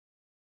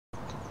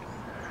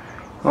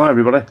Hi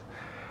everybody,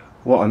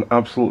 what an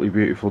absolutely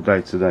beautiful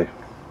day today.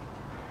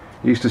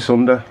 Easter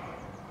Sunday,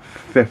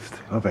 5th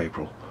of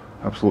April,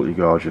 absolutely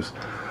gorgeous.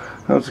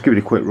 I'll just give you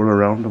a quick run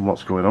around on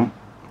what's going on,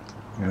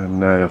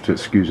 and you have to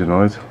excuse the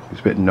noise, it's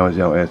a bit noisy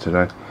out here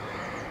today.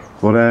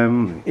 But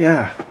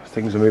yeah,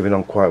 things are moving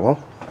on quite well,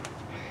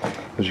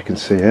 as you can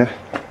see here.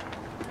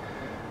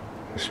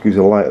 Excuse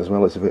the light as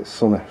well, it's a bit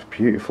sunny, it's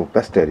beautiful,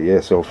 best day of the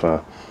year so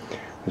far.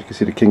 As you can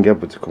see, the King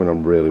Edwards are coming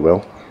on really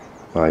well,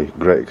 by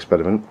great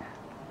experiment.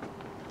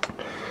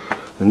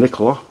 The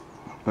Nicola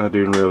are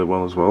doing really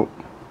well as well.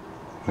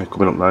 They're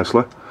coming up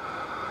nicely.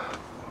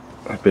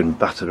 I've been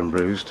battered and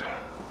bruised.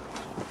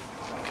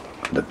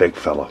 The big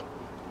fella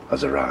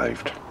has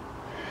arrived.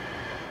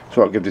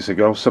 So I'll give this a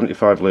go.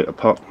 75 litre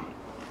pot.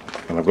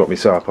 And I've got my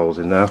sarpoles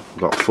in there. I've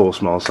got 4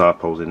 small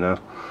sarpoles in there.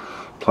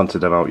 Planted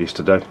them out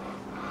yesterday.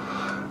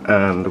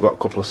 And I've got a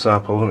couple of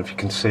sarpoles, I don't know if you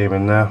can see them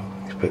in there.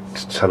 It's a bit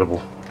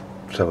terrible.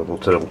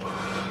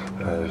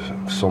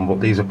 Some, but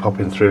these are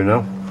popping through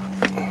now.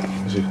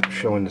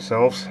 Showing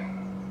themselves.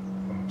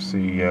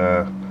 See,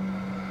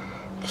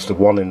 just the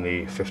one in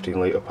the 15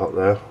 litre pot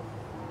there.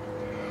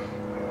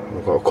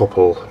 We've got a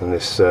couple in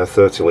this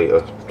 30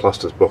 litre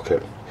plasters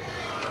bucket.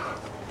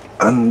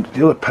 And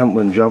the other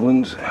Pentland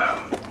Javelins,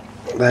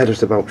 they're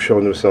just about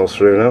showing themselves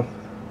through now.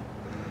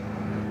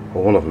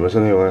 Well, one of them is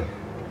anyway.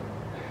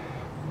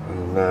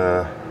 And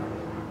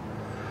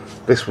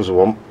this was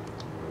one.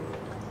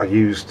 I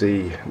used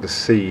the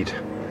seed,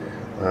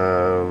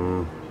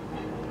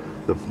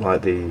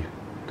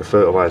 the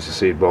fertiliser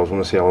seed balls. I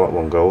want to see how that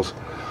one goes,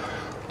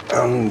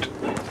 and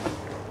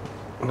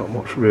not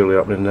much really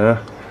happening there.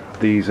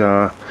 These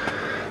are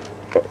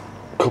a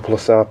couple of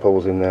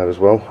sarpoles in there as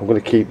well. I'm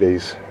going to keep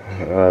these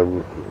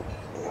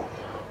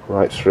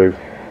right through,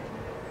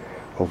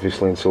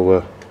 obviously, until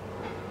that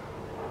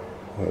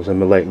was in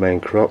my late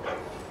main crop.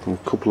 And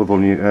a couple of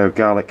onion,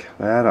 garlic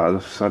there that I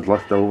just had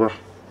left over.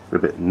 They're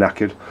a bit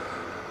knackered,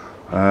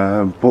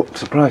 but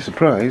surprise,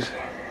 surprise,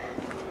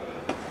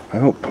 I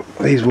hope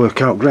these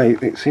work out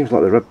great. It seems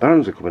like the red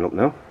barons are coming up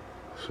now,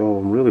 so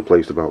I'm really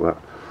pleased about that.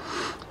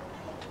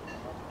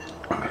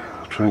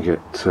 I'll try and get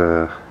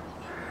on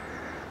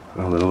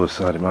the other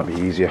side, it might be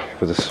easier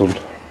for the sun. You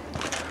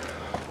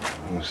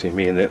can see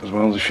me in it as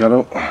well as a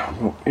shadow.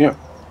 But, yeah.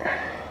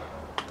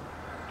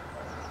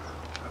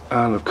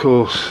 And of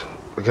course,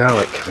 the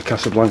garlic, the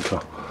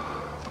Casablanca,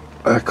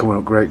 they're coming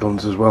up great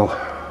guns as well.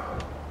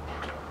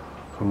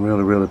 I'm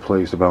really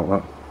pleased about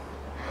that.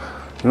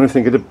 The only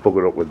thing I did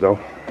bugger up with though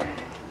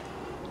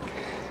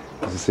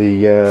is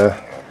the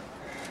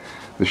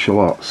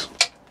shallots,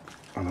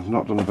 and I've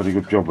not done a very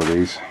good job with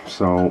these,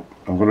 so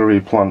I'm going to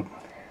replant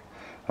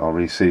or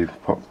reseed,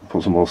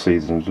 put some more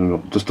seeds in.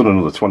 Just done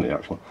another 20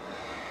 actually.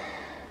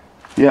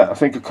 Yeah, I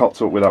think I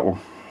cocked up with that one,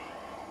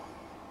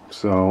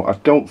 so I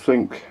don't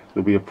think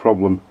there'll be a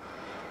problem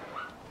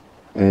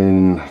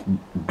in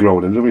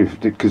growing them,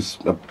 because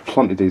I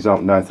planted these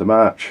out 9th of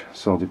March,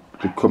 so they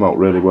come out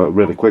really well,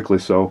 really quickly,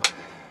 so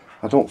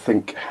I don't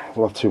think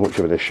we'll have too much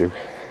of an issue.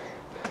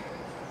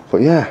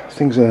 But yeah,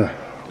 things are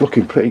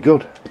looking pretty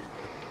good.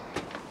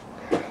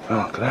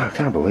 Oh, I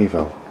can't believe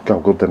how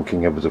good them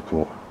King Edwards have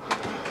come up.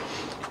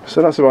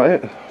 So that's about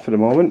it for the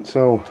moment.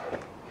 So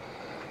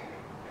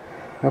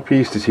happy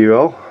Easter to you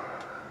all,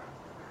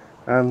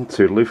 and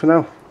toodaloo for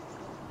now.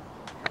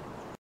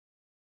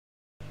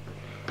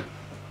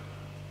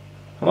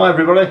 Hi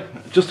everybody,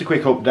 just a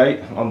quick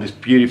update on this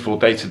beautiful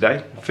day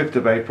today, 5th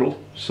of April,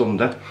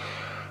 Sunday.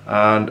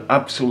 And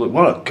absolutely,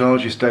 what a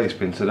gorgeous day it's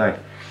been today.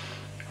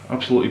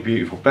 Absolutely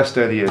beautiful, best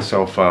day of the year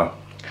so far.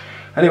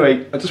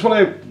 Anyway, I just want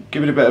to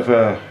give it a bit of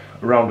a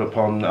roundup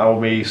on how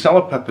my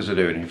salad peppers are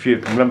doing. If you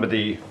remember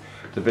the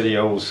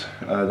videos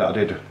that I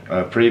did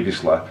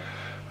previously,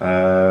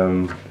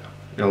 I'm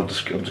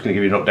just going to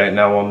give you an update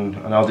now on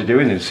how they're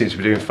doing. It seems to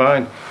be doing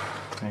fine.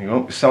 There you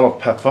go, salad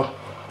pepper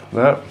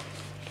there.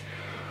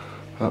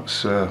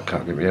 That's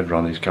can't get my head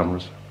around these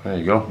cameras. There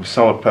you go,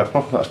 salad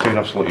pepper. That's doing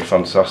absolutely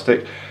fantastic.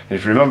 And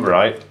if you remember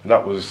right,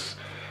 that was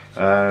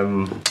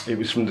it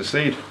was from the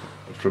seed,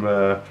 from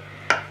a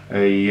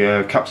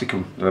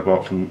capsicum that I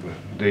bought from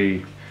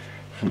the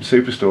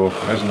Superstore.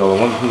 There's another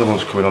one. Another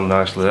one's coming on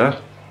nicely there.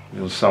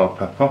 Little salad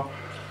pepper.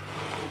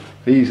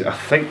 These, I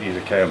think these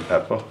are cayenne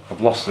pepper. I've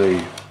lost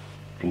the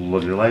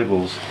bloody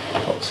labels.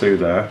 Got 2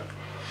 there.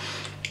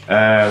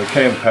 The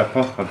cayenne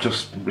pepper, I've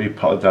just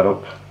repotted that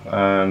up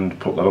and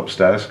put that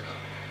upstairs,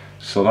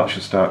 so that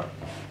should start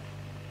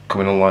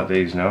coming on like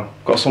these now.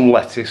 Got some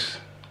lettuce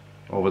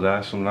over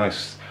there, some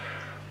nice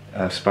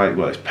spicy,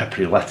 well, it's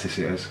peppery lettuce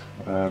it is.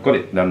 Got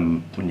it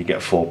when you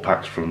get 4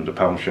 packs from the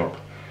pound shop,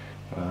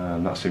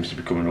 and that seems to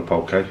be coming up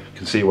okay. You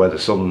can see where the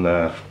sun's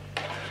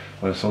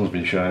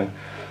been shining.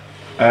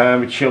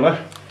 Chilli,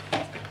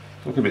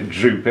 looking a bit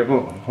droopy,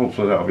 but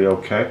hopefully that'll be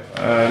okay.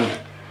 And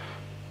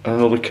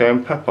another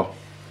cayenne pepper.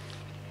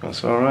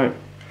 That's alright.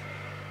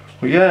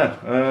 Well,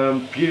 yeah,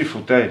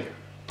 beautiful day.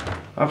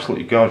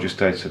 Absolutely gorgeous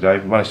day today.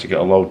 Managed to get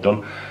a load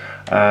done.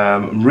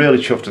 I'm really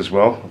chuffed as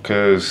well,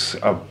 because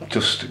I've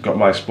just got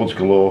my Spuds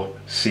galore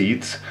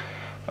seeds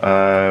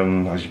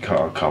as you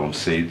call them,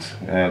 seeds,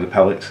 the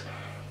pellets.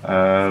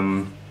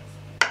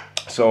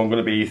 So I'm going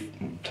to be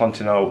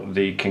planting out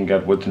the King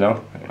Edwards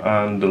now,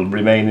 and the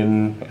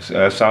remaining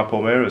Sao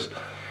Palmeiras.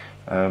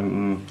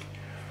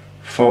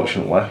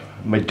 Fortunately,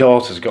 my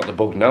daughter's got the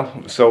bug now,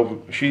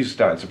 so she's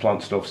starting to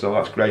plant stuff, so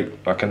that's great.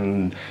 I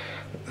can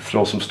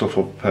throw some stuff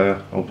up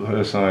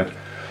her side.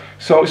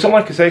 So it's not,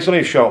 like I say, it's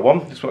only a short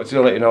one. Just wanted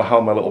to let you know how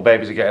my little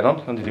babies are getting on,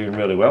 and they're doing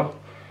really well.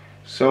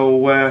 So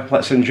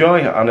let's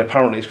enjoy, and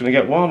apparently it's going to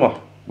get warmer,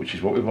 which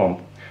is what we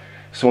want.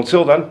 So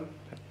until then,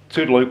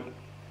 toodaloo.